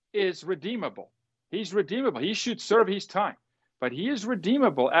cross, is redeemable. He's redeemable. He should serve his time. But he is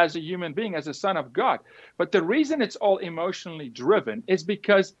redeemable as a human being, as a son of God. But the reason it's all emotionally driven is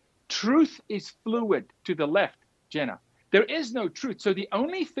because truth is fluid to the left, Jenna. There is no truth. So the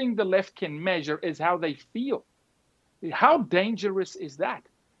only thing the left can measure is how they feel. How dangerous is that?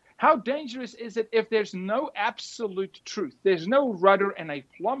 How dangerous is it if there's no absolute truth? There's no rudder and a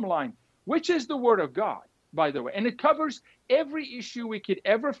plumb line, which is the Word of God, by the way. And it covers every issue we could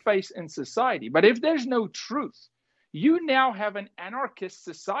ever face in society. But if there's no truth, you now have an anarchist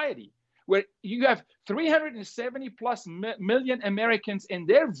society where you have 370 plus million Americans in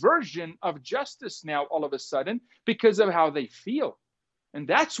their version of justice now all of a sudden because of how they feel. And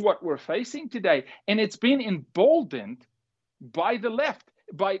that's what we're facing today. And it's been emboldened by the left,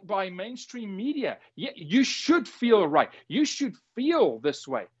 by mainstream media. You should feel right. You should feel this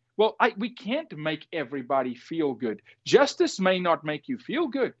way. Well, we can't make everybody feel good. Justice may not make you feel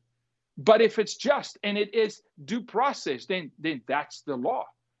good. But if it's just and it is due process, then that's the law,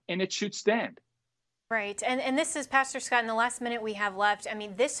 and it should stand. Right. And this is, Pastor Scott, in the last minute we have left, I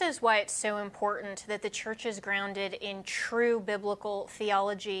mean, this is why it's so important that the church is grounded in true biblical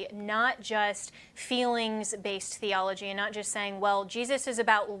theology, not just feelings-based theology, and not just saying, well, Jesus is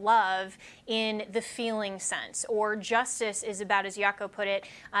about love in the feeling sense, or justice is about, as Jaco put it,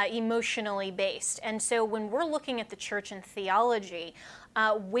 emotionally based. And so when we're looking at the church and theology,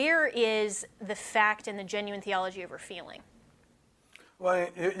 where is the fact and the genuine theology over feeling? Well,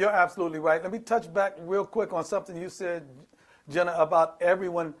 you're absolutely right. Let me touch back real quick on something you said, Jenna, about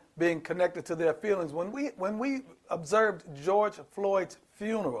everyone being connected to their feelings. When we observed George Floyd's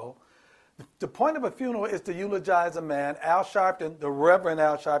funeral, the point of a funeral is to eulogize a man. Al Sharpton, the Reverend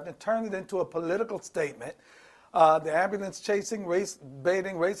Al Sharpton, turned it into a political statement. The ambulance chasing, race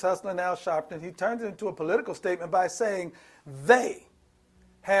baiting, race hustling Al Sharpton, he turned it into a political statement by saying they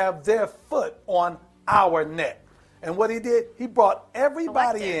have their foot on our neck. And what he did, he brought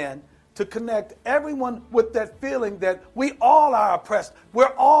everybody in to connect everyone with that feeling that we all are oppressed.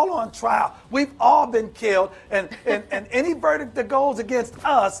 We're all on trial. We've all been killed. And any verdict that goes against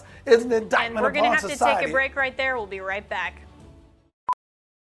us is an indictment upon society. And we're going to have to take a break right there. We'll be right back.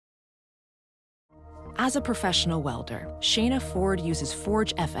 As a professional welder, Shayna Ford uses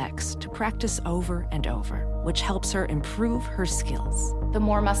Forge FX to practice over and over, which helps her improve her skills. The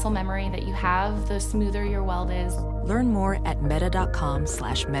more muscle memory that you have, the smoother your weld is. Learn more at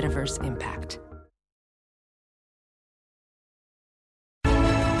meta.com/metaverseimpact.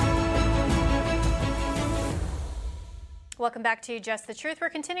 Welcome back to Just the Truth. We're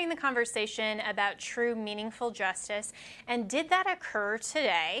continuing the conversation about true, meaningful justice. And did that occur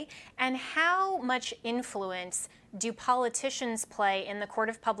today? And how much influence do politicians play in the court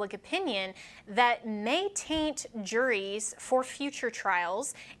of public opinion that may taint juries for future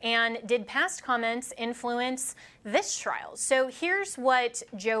trials? And did past comments influence this trial? So here's what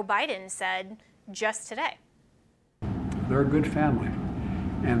Joe Biden said just today. They're a good family,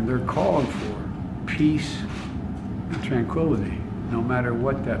 and they're calling for peace and tranquility, no matter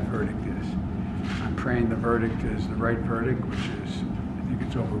what that verdict is. I'm praying the verdict is the right verdict, which is, I think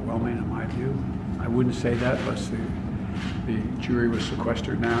it's overwhelming in my view. I wouldn't say that unless the the jury was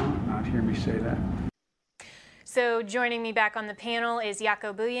sequestered now, not hear me say that. So joining me back on the panel is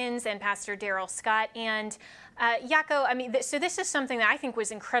Jaco Booyens and Pastor Daryl Scott. And Jaco, I mean, so this is something that I think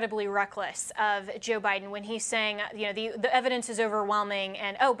was incredibly reckless of Joe Biden when he's saying, you know, the evidence is overwhelming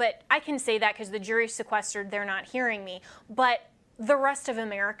and, oh, but I can say that because the jury's sequestered, they're not hearing me. But the rest of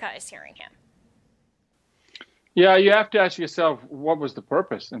America is hearing him. Yeah, you have to ask yourself, what was the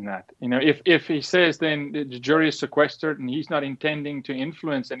purpose in that? You know, if he says then the jury is sequestered and he's not intending to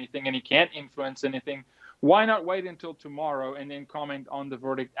influence anything and he can't influence anything, why not wait until tomorrow and then comment on the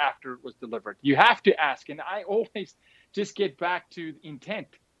verdict after it was delivered? You have to ask, and I always just get back to intent.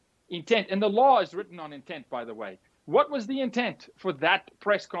 Intent, and the law is written on intent, by the way. What was the intent for that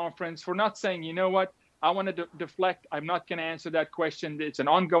press conference for not saying, you know what, I want to deflect, I'm not going to answer that question, it's an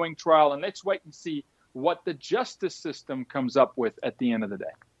ongoing trial, and let's wait and see what the justice system comes up with at the end of the day.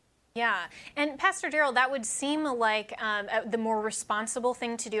 Yeah, and Pastor Daryl, that would seem like the more responsible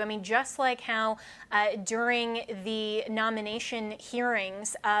thing to do. I mean, just like how during the nomination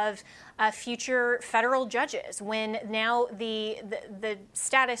hearings of future federal judges, when now the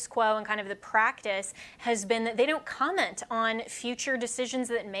status quo and kind of the practice has been that they don't comment on future decisions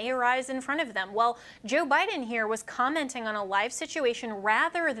that may arise in front of them. Well, Joe Biden here was commenting on a live situation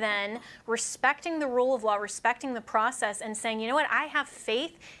rather than respecting the rule of law, respecting the process, and saying, you know what, I have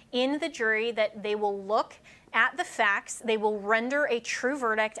faith in the jury that they will look at the facts, they will render a true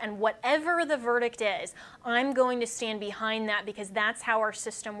verdict, and whatever the verdict is, I'm going to stand behind that because that's how our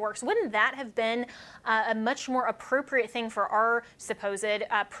system works. Wouldn't that have been a much more appropriate thing for our supposed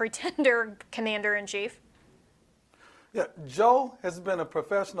pretender commander-in-chief? Yeah, Joe has been a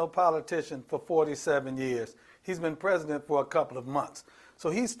professional politician for 47 years. He's been president for a couple of months. So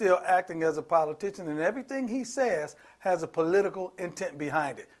he's still acting as a politician, and everything he says has a political intent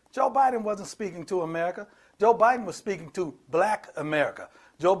behind it. Joe Biden wasn't speaking to America. Joe Biden was speaking to Black America.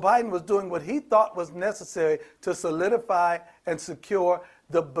 Joe Biden was doing what he thought was necessary to solidify and secure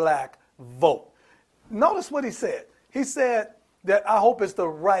the black vote. Notice what he said. He said that I hope it's the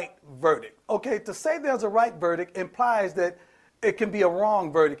right verdict. Okay, to say there's a right verdict implies that it can be a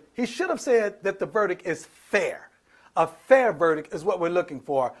wrong verdict. He should have said that the verdict is fair. A fair verdict is what we're looking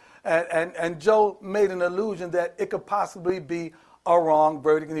for. And Joe made an allusion that it could possibly be a wrong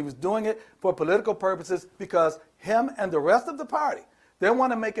verdict, and he was doing it for political purposes because him and the rest of the party, they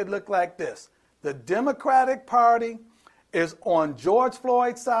want to make it look like this. The Democratic Party is on George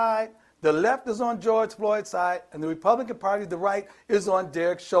Floyd's side, the left is on George Floyd's side, and the Republican Party, the right, is on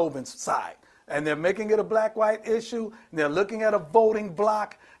Derek Chauvin's side. And they're making it a black-white issue, and they're looking at a voting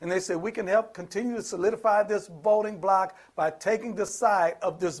block, and they say we can help continue to solidify this voting block by taking the side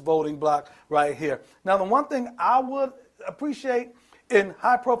of this voting block right here. Now, the one thing I would appreciate in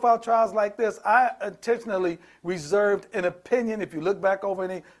high-profile trials like this, I intentionally reserved an opinion. If you look back over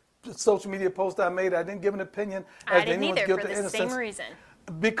any social media post I made, I didn't give an opinion as to anyone's guilt or innocence. Same reason.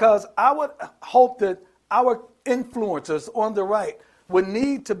 Because I would hope that our influencers on the right would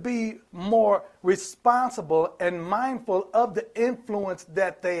need to be more responsible and mindful of the influence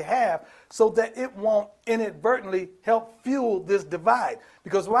that they have so that it won't inadvertently help fuel this divide.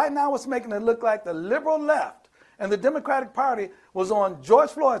 Because right now it's making it look like the liberal left and the Democratic Party was on George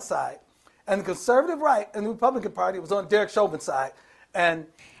Floyd's side, and the conservative right and the Republican Party was on Derek Chauvin's side. And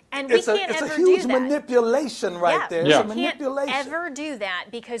it's a huge manipulation right there. Yeah. It's a manipulation. Can't ever do that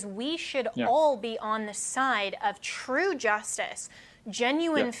because we should all be on the side of true justice,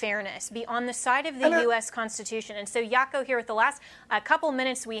 genuine fairness, be on the side of the U.S. Constitution. And so, Jaco, here with the last couple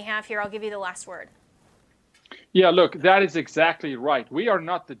minutes we have here, I'll give you the last word. Yeah, look, that is exactly right. We are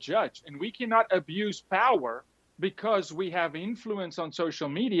not the judge, and we cannot abuse power because we have influence on social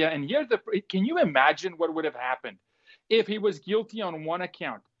media. And here, can you imagine what would have happened if he was guilty on one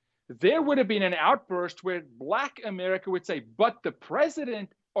account? There would have been an outburst where Black America would say, but the president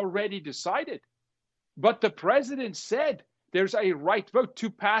already decided. But the president said there's a right vote.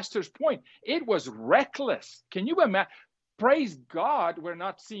 To Pastor's point, it was reckless. Can you imagine? Praise God, we're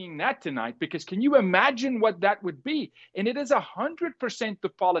not seeing that tonight, because can you imagine what that would be? And it is 100% the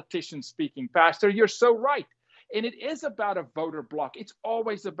politician speaking. Pastor, you're so right. And it is about a voter block. It's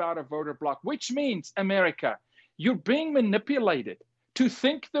always about a voter block, which means, America, you're being manipulated to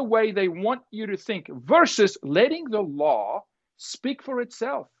think the way they want you to think versus letting the law speak for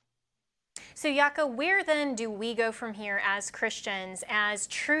itself. So, Jaco, where then do we go from here as Christians, as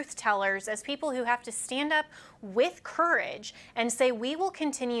truth tellers, as people who have to stand up with courage and say we will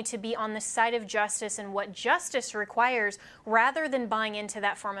continue to be on the side of justice and what justice requires rather than buying into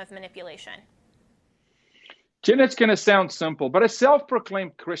that form of manipulation? Jen, it's going to sound simple, but a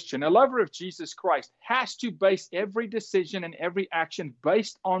self-proclaimed Christian, a lover of Jesus Christ, has to base every decision and every action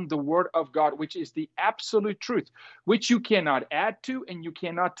based on the Word of God, which is the absolute truth, which you cannot add to and you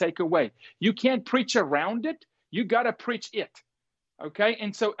cannot take away. You can't preach around it. You got to preach it. Okay?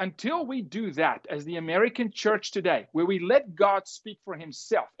 And so until we do that as the American church today, where we let God speak for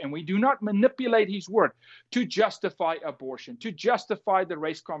himself and we do not manipulate his word to justify abortion, to justify the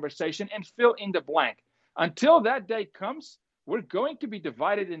race conversation and fill in the blank, until that day comes, we're going to be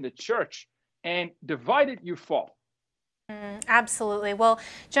divided in the church, and divided you fall. Absolutely. Well,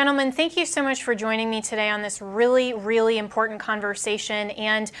 gentlemen, thank you so much for joining me today on this really, really important conversation.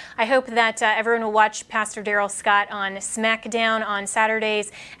 And I hope that everyone will watch Pastor Darrell Scott on SmackDown on Saturdays,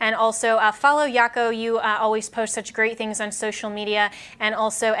 and also follow Jaco. You always post such great things on social media, and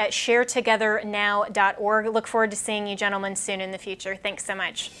also at sharetogethernow.org. Look forward to seeing you gentlemen soon in the future. Thanks so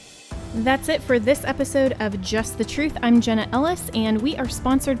much. That's it for this episode of Just the Truth. I'm Jenna Ellis, and we are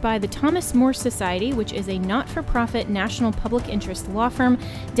sponsored by the Thomas More Society, which is a not-for-profit national public interest law firm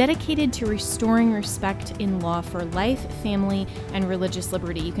dedicated to restoring respect in law for life, family, and religious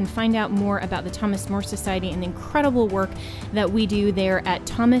liberty. You can find out more about the Thomas More Society and the incredible work that we do there at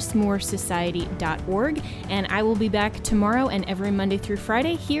thomasmoresociety.org. And I will be back tomorrow and every Monday through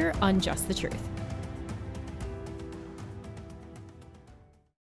Friday here on Just the Truth.